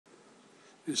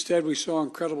Instead, we saw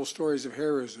incredible stories of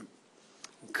heroism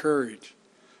and courage,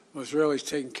 of Israelis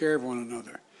taking care of one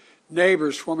another,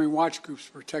 neighbors forming watch groups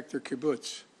to protect their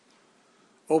kibbutz,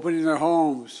 opening their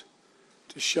homes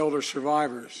to shelter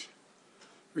survivors,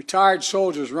 retired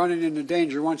soldiers running into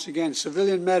danger once again,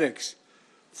 civilian medics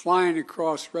flying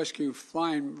across rescue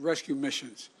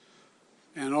missions,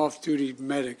 and off-duty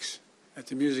medics at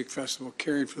the music festival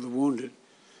caring for the wounded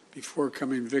before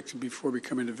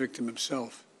becoming a victim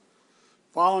himself.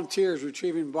 Volunteers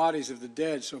retrieving bodies of the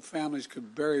dead so families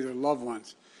could bury their loved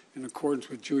ones in accordance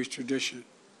with Jewish tradition.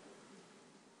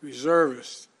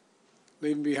 Reservists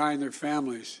leaving behind their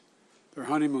families, their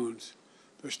honeymoons,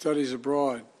 their studies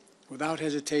abroad without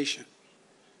hesitation,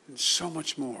 and so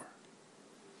much more.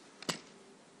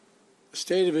 The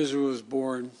State of Israel was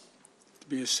born to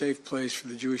be a safe place for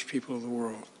the Jewish people of the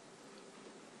world.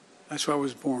 That's why it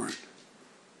was born.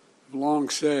 I've long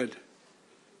said,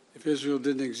 if Israel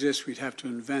didn't exist, we'd have to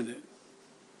invent it.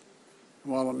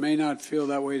 While it may not feel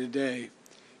that way today,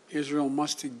 Israel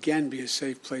must again be a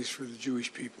safe place for the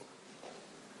Jewish people.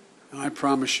 And I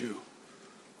promise you,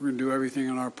 we're going to do everything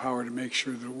in our power to make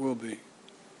sure that it will be.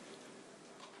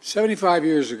 75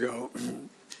 years ago,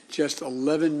 just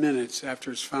 11 minutes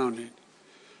after its founding,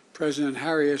 President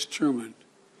Harry S. Truman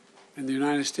and the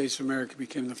United States of America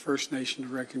became the first nation to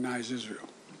recognize Israel.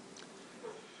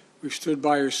 We've stood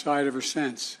by your side ever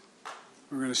since.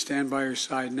 We're going to stand by your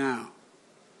side now.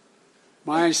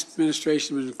 My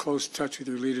administration has been in close touch with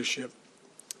your leadership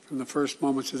from the first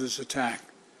moments of this attack.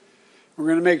 We're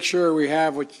going to make sure you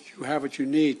have what you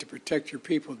need to protect your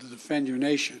people, to defend your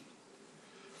nation.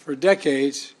 For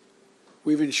decades,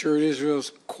 we've ensured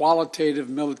Israel's qualitative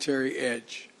military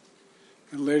edge.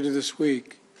 And later this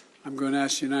week, I'm going to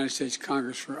ask the United States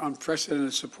Congress for an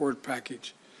unprecedented support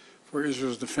package for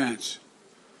Israel's defense.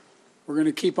 We're going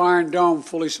to keep Iron Dome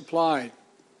fully supplied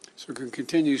so it can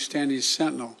continue standing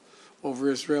sentinel over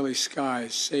Israeli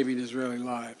skies, saving Israeli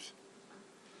lives.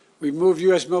 We've moved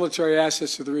U.S. military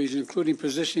assets to the region, including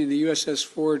positioning the USS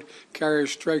Ford Carrier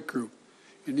Strike Group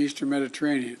in the Eastern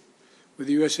Mediterranean, with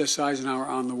the USS Eisenhower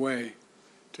on the way,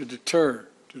 to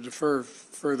defer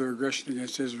further aggression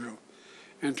against Israel,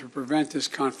 and to prevent this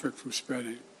conflict from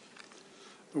spreading.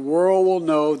 The world will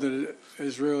know that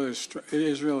Israel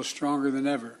is stronger than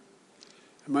ever.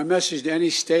 And my message to any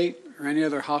state or any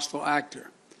other hostile actor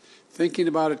thinking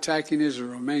about attacking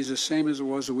Israel remains the same as it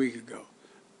was a week ago.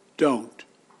 Don't.